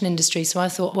with the fashion industry. So I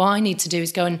thought, what I need to do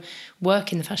is go and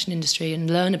work in the fashion industry and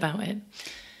learn about it.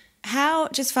 How,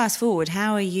 just fast forward,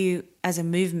 how are you as a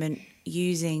movement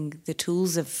using the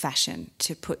tools of fashion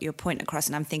to put your point across?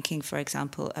 And I'm thinking, for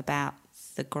example, about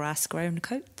the grass-grown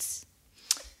coats.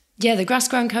 Yeah, the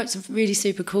grass-grown coats are really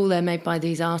super cool. They're made by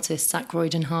these artists,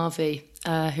 Ackroyd and Harvey,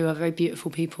 who are very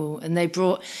beautiful people. And they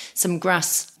brought some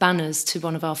grass banners to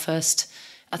one of our first,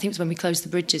 I think it was when we closed the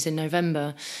bridges in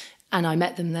November, and I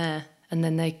met them there. And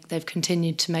then they've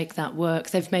continued to make that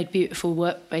work. They've made beautiful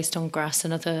work based on grass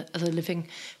and other living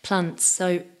plants.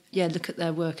 So yeah, look at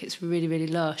their work. It's really, really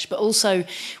lush. But also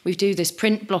we do this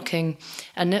print blocking.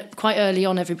 And quite early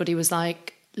on, everybody was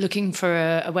like looking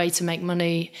for a way to make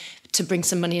money, to bring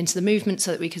some money into the movement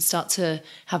so that we could start to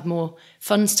have more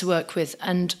funds to work with.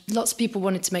 And lots of people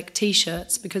wanted to make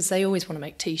T-shirts because they always want to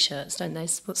make T-shirts, don't they?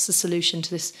 What's the solution to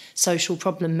this social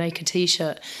problem? Make a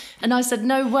T-shirt. And I said,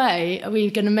 no way are we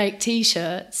going to make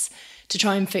T-shirts to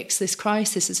try and fix this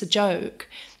crisis. It's a joke.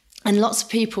 And lots of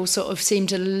people sort of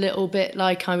seemed a little bit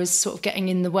like I was sort of getting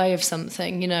in the way of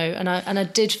something, you know. And I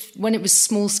did, when it was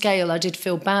small scale, I did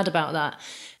feel bad about that.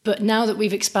 But now that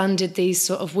we've expanded these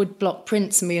sort of woodblock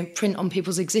prints and we print on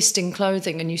people's existing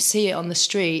clothing and you see it on the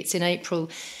streets, in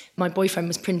April, my boyfriend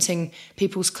was printing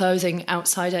people's clothing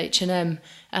outside H&M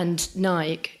and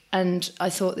Nike. And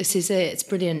I thought, this is it, it's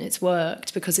brilliant, it's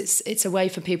worked, because it's a way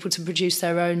for people to produce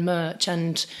their own merch,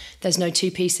 and there's no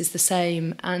two pieces the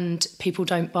same, and people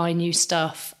don't buy new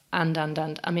stuff, and.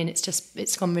 I mean,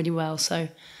 it's gone really well, so...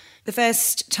 The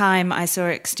first time I saw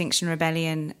Extinction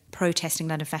Rebellion protesting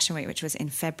London Fashion Week, which was in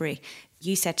February,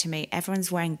 you said to me,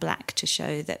 everyone's wearing black to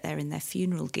show that they're in their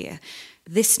funeral gear.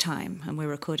 This time, and we're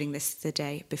recording this the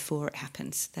day before it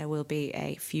happens, there will be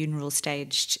a funeral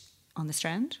staged on the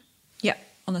Strand? Yeah,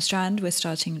 on the Strand. We're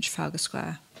starting in Trafalgar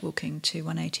Square, walking to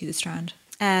 180 the Strand.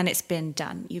 And it's been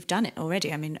done. You've done it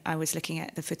already. I mean, I was looking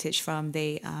at the footage from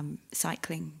the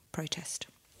cycling protest.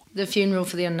 The funeral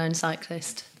for the unknown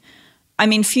cyclist. I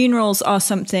mean, funerals are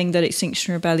something that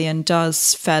Extinction Rebellion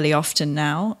does fairly often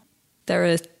now. There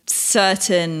are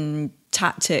certain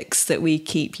tactics that we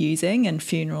keep using, and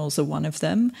funerals are one of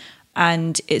them.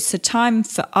 And it's a time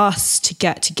for us to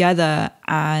get together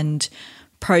and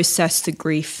process the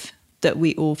grief that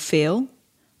we all feel.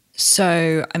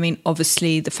 So, I mean,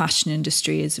 obviously the fashion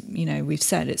industry is, you know, we've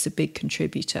said it's a big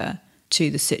contributor to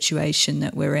the situation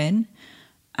that we're in.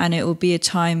 And it will be a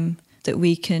time that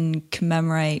we can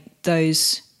commemorate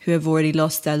those who have already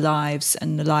lost their lives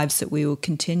and the lives that we will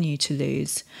continue to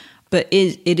lose. But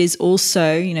it is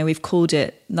also, you know, we've called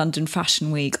it London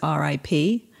Fashion Week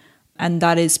RIP, and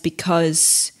that is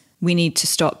because we need to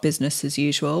stop business as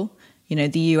usual. You know,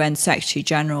 the UN Secretary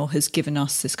General has given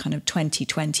us this kind of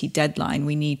 2020 deadline.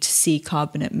 We need to see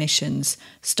carbon emissions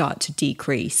start to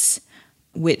decrease,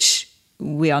 which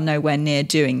we are nowhere near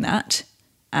doing that.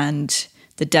 And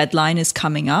the deadline is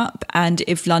coming up, and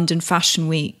if London Fashion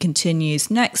Week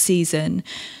continues next season,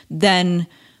 then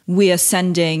we are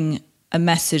sending a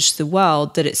message to the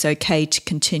world that it's okay to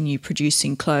continue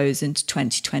producing clothes into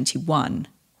 2021.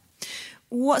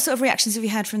 What sort of reactions have you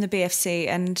had from the BFC?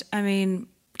 And I mean,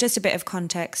 just a bit of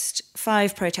context,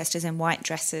 5 protesters in white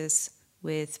dresses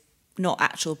with not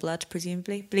actual blood,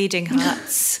 presumably, bleeding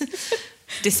hearts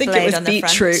displayed on the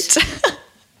beetroot. front.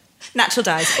 Natural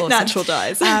dyes, awesome. Natural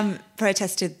dyes.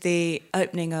 Protested the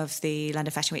opening of the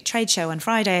London Fashion Week trade show on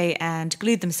Friday and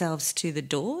glued themselves to the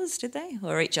doors, did they?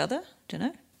 Or each other? Don't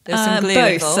know. There was some glue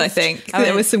both, involved. I think.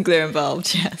 There was some glue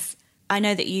involved, yes. I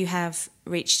know that you have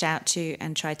reached out to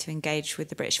and tried to engage with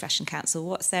the British Fashion Council.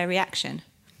 What's their reaction?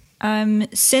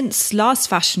 Since last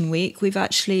Fashion Week, we've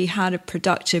actually had a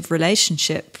productive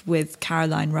relationship with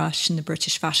Caroline Rush and the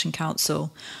British Fashion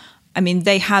Council. I mean,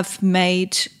 they have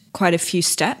made quite a few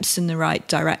steps in the right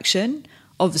direction.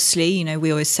 Obviously, you know,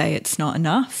 we always say it's not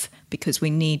enough because we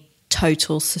need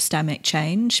total systemic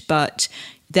change, but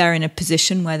they're in a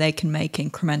position where they can make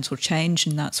incremental change,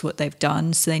 and that's what they've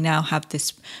done. So they now have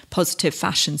this positive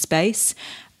fashion space.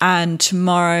 And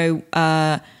tomorrow,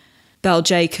 Belle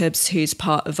Jacobs, who's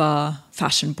part of our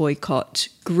fashion boycott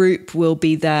group, will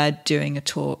be there doing a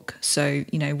talk. So,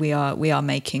 you know, we are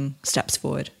making steps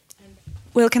forward.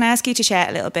 Will, can I ask you to share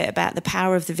a little bit about the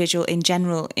power of the visual in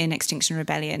general in Extinction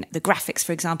Rebellion, the graphics,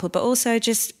 for example, but also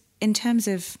just in terms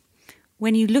of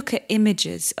when you look at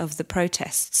images of the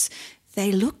protests,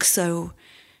 they look so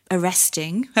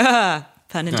arresting.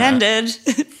 Pun intended.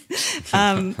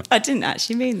 I didn't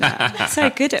actually mean that. I'm so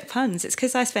good at puns. It's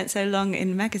because I spent so long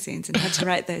in magazines and had to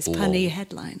write those punny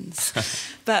headlines.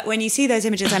 But when you see those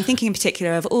images, I'm thinking in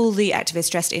particular of all the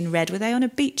activists dressed in red. Were they on a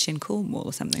beach in Cornwall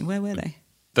or something? Where were they?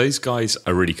 Those guys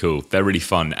are really cool. They're really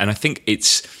fun. And I think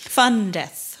it's... Fun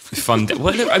death.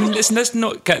 Well, look, I mean, let's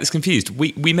not get this confused.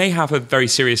 We may have a very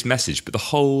serious message, but the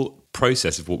whole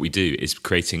process of what we do is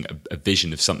creating a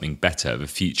vision of something better, of a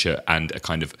future and a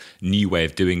kind of new way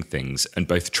of doing things, and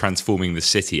both transforming the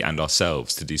city and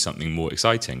ourselves to do something more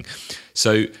exciting.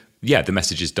 So, yeah, the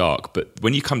message is dark, but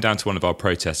when you come down to one of our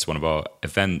protests, one of our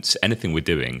events, anything we're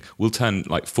doing, we'll turn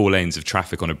like 4 lanes of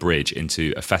traffic on a bridge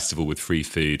into a festival with free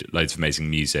food, loads of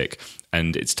amazing music,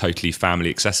 and it's totally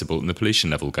family accessible and the pollution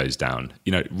level goes down.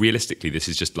 You know, realistically, this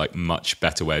is just like much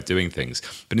better way of doing things.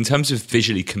 But in terms of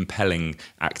visually compelling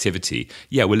activity,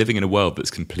 yeah, we're living in a world that's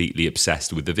completely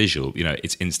obsessed with the visual. You know,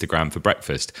 it's Instagram for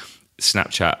breakfast.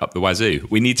 Snapchat up the wazoo.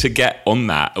 We need to get on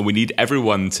that, and we need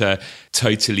everyone to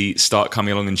totally start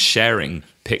coming along and sharing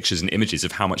pictures and images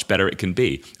of how much better it can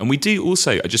be. And we do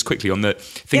also, just quickly on the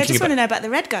thinking I just want to know about the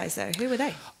red guys though. Who were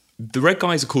they? The red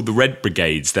guys are called the Red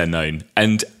Brigades, they're known.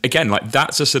 And again, like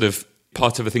that's a sort of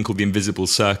part of a thing called the Invisible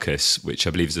Circus, which I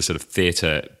believe is a sort of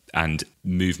theatre and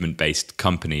movement-based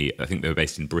company. I think they were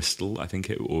based in Bristol,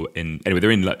 anyway, they're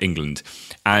in England.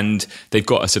 And they've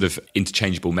got a sort of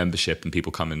interchangeable membership, and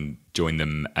people come and join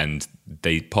them, and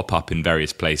they pop up in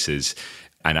various places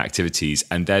and activities.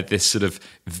 And they're this sort of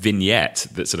vignette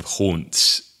that sort of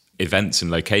haunts events and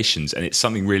locations, and it's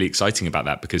something really exciting about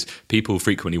that because people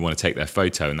frequently want to take their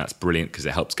photo, and that's brilliant because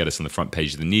it helps get us on the front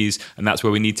page of the news, and that's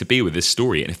where we need to be with this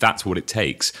story. And if that's what it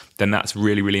takes, then that's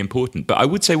really, really important. But I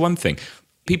would say one thing.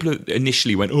 People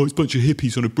initially went, oh, it's a bunch of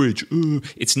hippies on a bridge. Ooh.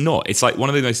 It's not. It's like one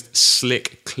of the most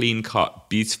slick, clean-cut,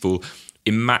 beautiful,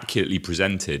 immaculately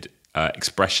presented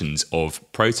expressions of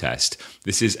protest.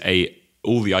 This is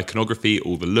all the iconography,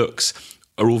 all the looks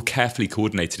are all carefully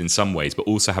coordinated in some ways, but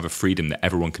also have a freedom that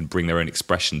everyone can bring their own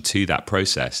expression to that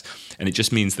process. And it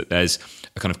just means that there's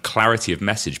a kind of clarity of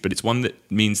message, but it's one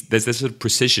that means there's this sort of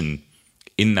precision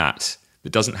in that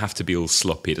doesn't have to be all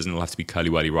sloppy. It doesn't all have to be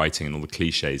curly-whirly writing and all the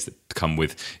cliches that come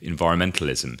with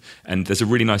environmentalism. And there's a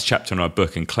really nice chapter in our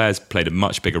book, and Claire's played a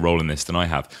much bigger role in this than I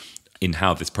have, in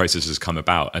how this process has come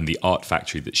about and the art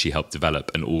factory that she helped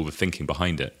develop and all the thinking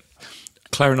behind it.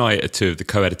 Claire and I are 2 of the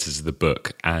co-editors of the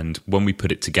book, and when we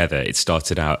put it together, it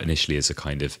started out initially as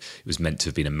it was meant to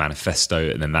have been a manifesto,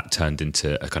 and then that turned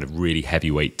into a kind of really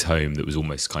heavyweight tome that was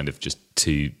almost kind of just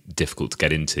too difficult to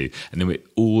get into. And then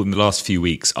all in the last few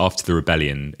weeks after the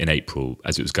rebellion in April,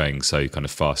 as it was going so kind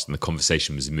of fast and the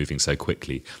conversation was moving so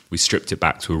quickly, we stripped it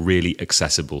back to a really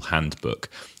accessible handbook.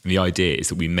 And the idea is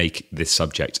that we make this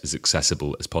subject as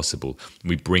accessible as possible. And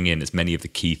we bring in as many of the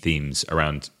key themes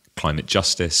around climate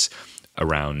justice,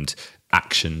 around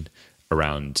action,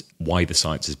 around why the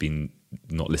science has been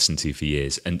not listened to for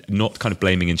years, and not kind of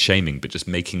blaming and shaming, but just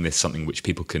making this something which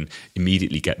people can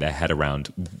immediately get their head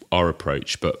around our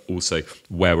approach, but also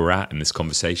where we're at in this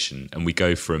conversation. And we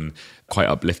go from quite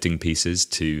uplifting pieces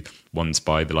to ones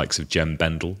by the likes of Jem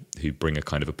Bendel, who bring a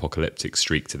kind of apocalyptic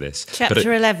streak to this.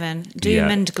 Chapter 11, Doom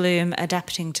and Gloom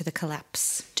adapting to the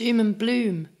collapse. Doom and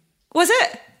Bloom. Was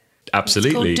it?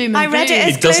 Absolutely. I read it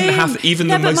as It doesn't gloom. have even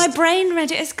no, the but most. my brain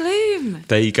read it as gloom.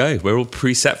 There you go. We're all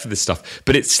preset for this stuff.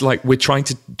 But it's like we're trying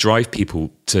to drive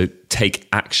people to take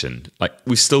action. Like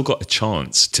we've still got a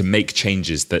chance to make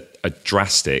changes that are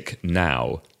drastic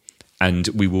now. And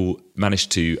we will manage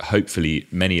to, hopefully,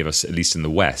 many of us, at least in the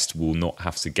West, will not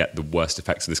have to get the worst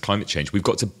effects of this climate change. We've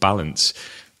got to balance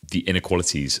the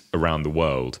inequalities around the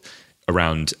world,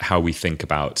 around how we think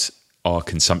about our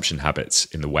consumption habits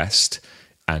in the West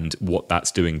and what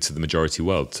that's doing to the majority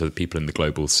world, to the people in the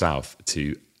global South,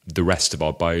 to the rest of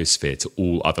our biosphere, to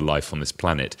all other life on this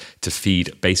planet, to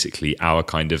feed basically our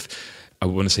kind of, I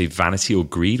want to say vanity or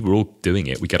greed. We're all doing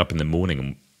it. We get up in the morning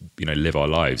and live our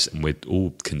lives, and we're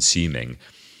all consuming.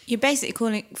 You're basically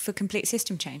calling for complete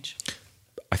system change.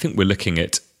 I think we're looking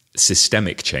at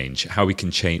systemic change, how we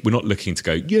can change. We're not looking to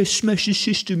go, yeah, smash the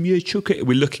system, yeah, chuck it.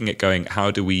 We're looking at going,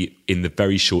 how do we, in the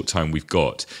very short time we've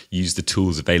got, use the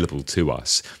tools available to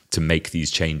us to make these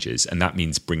changes? And that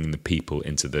means bringing the people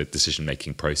into the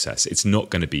decision-making process. It's not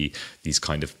going to be these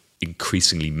kind of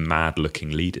increasingly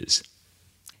mad-looking leaders.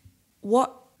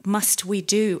 What must we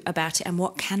do about it, and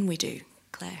what can we do,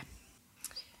 Claire?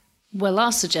 Well,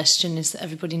 our suggestion is that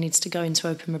everybody needs to go into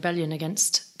open rebellion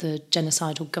against the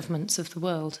genocidal governments of the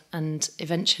world and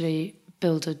eventually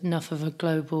build enough of a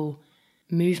global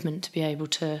movement to be able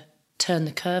to turn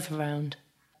the curve around.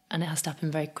 And it has to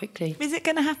happen very quickly. Is it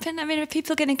going to happen? I mean, are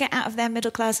people going to get out of their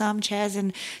middle-class armchairs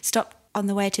and stop on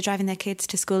the way to driving their kids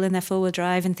to school in their four-wheel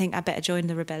drive and think, I better join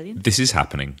the rebellion? This is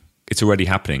happening. It's already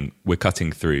happening. We're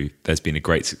cutting through. There's been a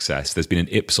great success. There's been an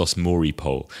Ipsos Mori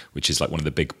poll, which is like one of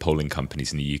the big polling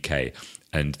companies in the UK.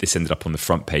 And this ended up on the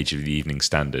front page of the Evening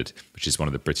Standard, which is one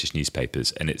of the British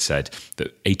newspapers. And it said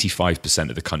that 85%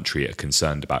 of the country are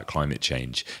concerned about climate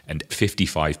change. And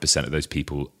 55% of those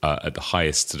people are at the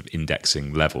highest sort of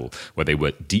indexing level where they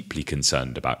were deeply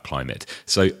concerned about climate.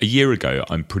 So a year ago,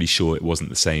 I'm pretty sure it wasn't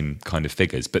the same kind of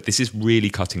figures. But this is really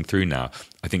cutting through now.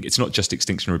 I think it's not just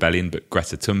Extinction Rebellion, but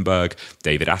Greta Thunberg,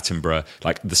 David Attenborough.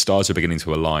 Like the stars are beginning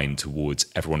to align towards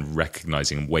everyone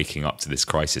recognizing and waking up to this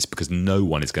crisis, because no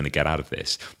one is going to get out of this.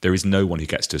 There is no one who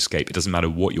gets to escape. It doesn't matter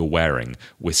what you're wearing.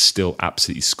 We're still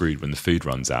absolutely screwed when the food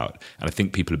runs out. And I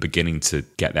think people are beginning to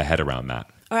get their head around that.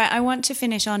 All right, I want to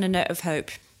finish on a note of hope.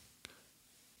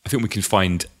 I think we can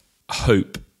find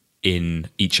hope in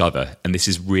each other. And this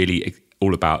is really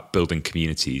all about building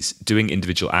communities. Doing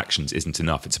individual actions isn't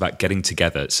enough. It's about getting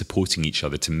together, supporting each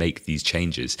other to make these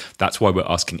changes. That's why we're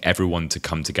asking everyone to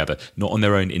come together, not on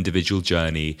their own individual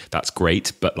journey. That's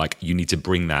great, but like you need to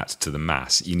bring that to the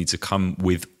mass. You need to come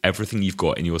with everything you've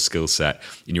got in your skill set,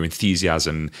 in your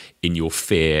enthusiasm, in your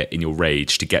fear, in your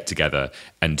rage, to get together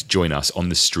and join us on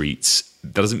the streets.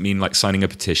 That doesn't mean like signing a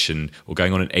petition or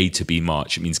going on an A to B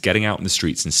march. It means getting out in the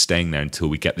streets and staying there until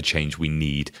we get the change we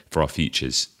need for our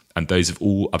futures and those of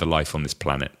all other life on this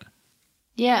planet.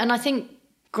 Yeah, and I think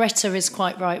Greta is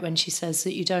quite right when she says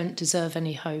that you don't deserve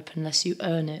any hope unless you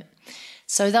earn it.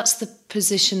 So that's the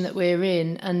position that we're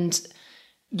in. And,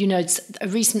 you know, it's a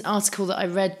recent article that I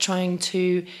read trying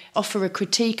to offer a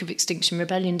critique of Extinction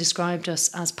Rebellion described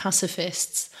us as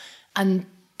pacifists. And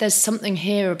there's something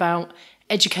here about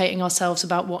educating ourselves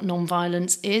about what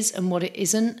non-violence is and what it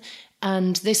isn't.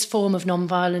 And this form of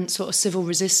non-violent sort of civil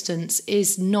resistance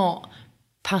is not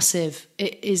passive.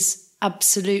 It is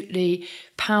absolutely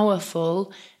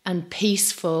powerful and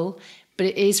peaceful, but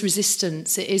it is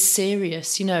resistance. It is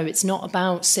serious. You know, it's not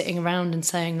about sitting around and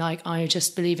saying, like, I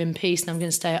just believe in peace and I'm going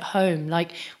to stay at home.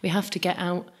 Like, we have to get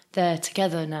out there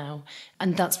together now.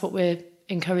 And that's what we're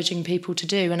encouraging people to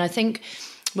do. And I think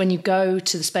when you go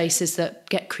to the spaces that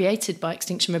get created by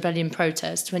Extinction Rebellion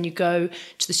protests, when you go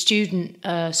to the student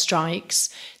strikes,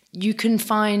 you can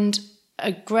find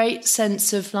a great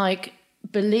sense of like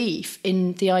belief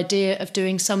in the idea of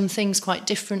doing some things quite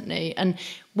differently. And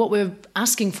what we're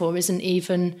asking for isn't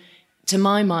even, to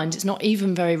my mind, it's not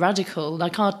even very radical.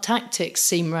 Like our tactics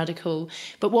seem radical,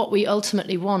 but what we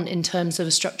ultimately want in terms of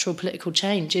a structural political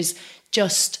change is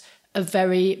just a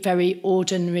very, very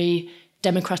ordinary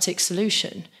democratic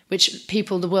solution, which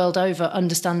people the world over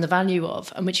understand the value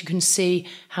of, and which you can see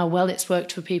how well it's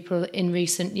worked for people in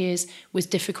recent years with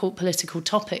difficult political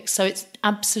topics. So it's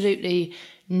absolutely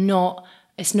not,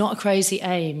 it's not a crazy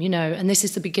aim, you know, and this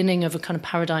is the beginning of a kind of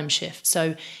paradigm shift.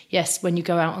 So yes, when you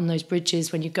go out on those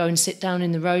bridges, when you go and sit down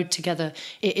in the road together,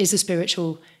 it is a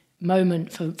spiritual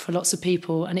moment for lots of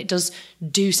people, and it does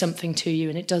do something to you,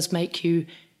 and it does make you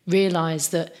realise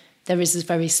that there is this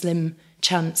very slim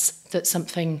chance that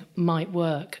something might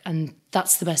work, and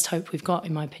that's the best hope we've got,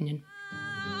 in my opinion.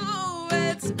 Oh,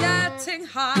 it's getting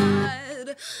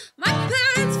hard. My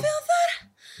parents feel that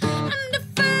I'm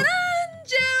different.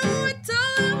 I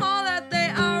told them all that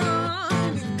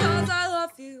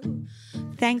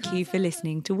thank you for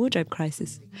listening to Wardrobe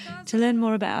Crisis. To learn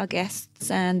more about our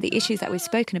guests and the issues that we've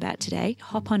spoken about today,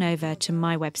 hop on over to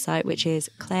my website, which is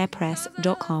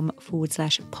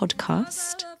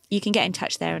clairepress.com/podcast. You can get in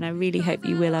touch there, and I really hope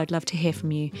you will. I'd love to hear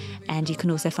from you. And you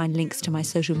can also find links to my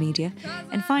social media.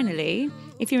 And finally,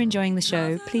 if you're enjoying the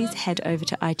show, please head over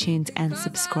to iTunes and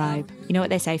subscribe. You know what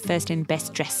they say, first in,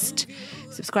 best dressed.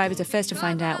 Subscribers are first to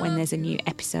find out when there's a new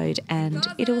episode, and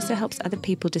it also helps other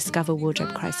people discover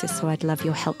Wardrobe Crisis, so I'd love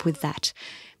your help with that.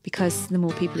 Because the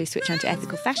more people who switch on to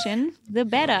ethical fashion, the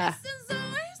better.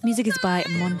 Music is by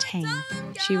Montaigne.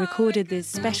 She recorded this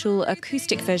special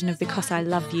acoustic version of Because I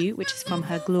Love You, which is from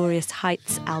her Glorious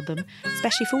Heights album,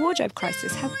 especially for Wardrobe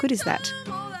Crisis. How good is that?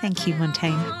 Thank you,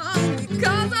 Montaigne.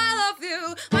 Because I love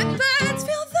you, my parents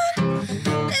feel that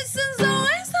this is a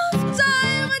waste of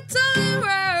time. I tell them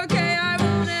we're okay, I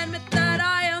won't admit that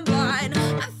I am blind.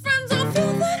 My friends all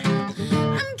feel that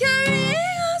I'm carrying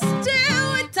a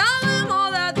still. I tell them all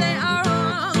that they are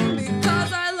wrong.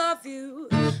 Because I love you,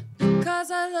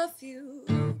 because I love you,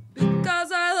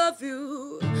 because I love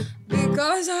you,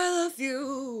 because I love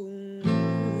you.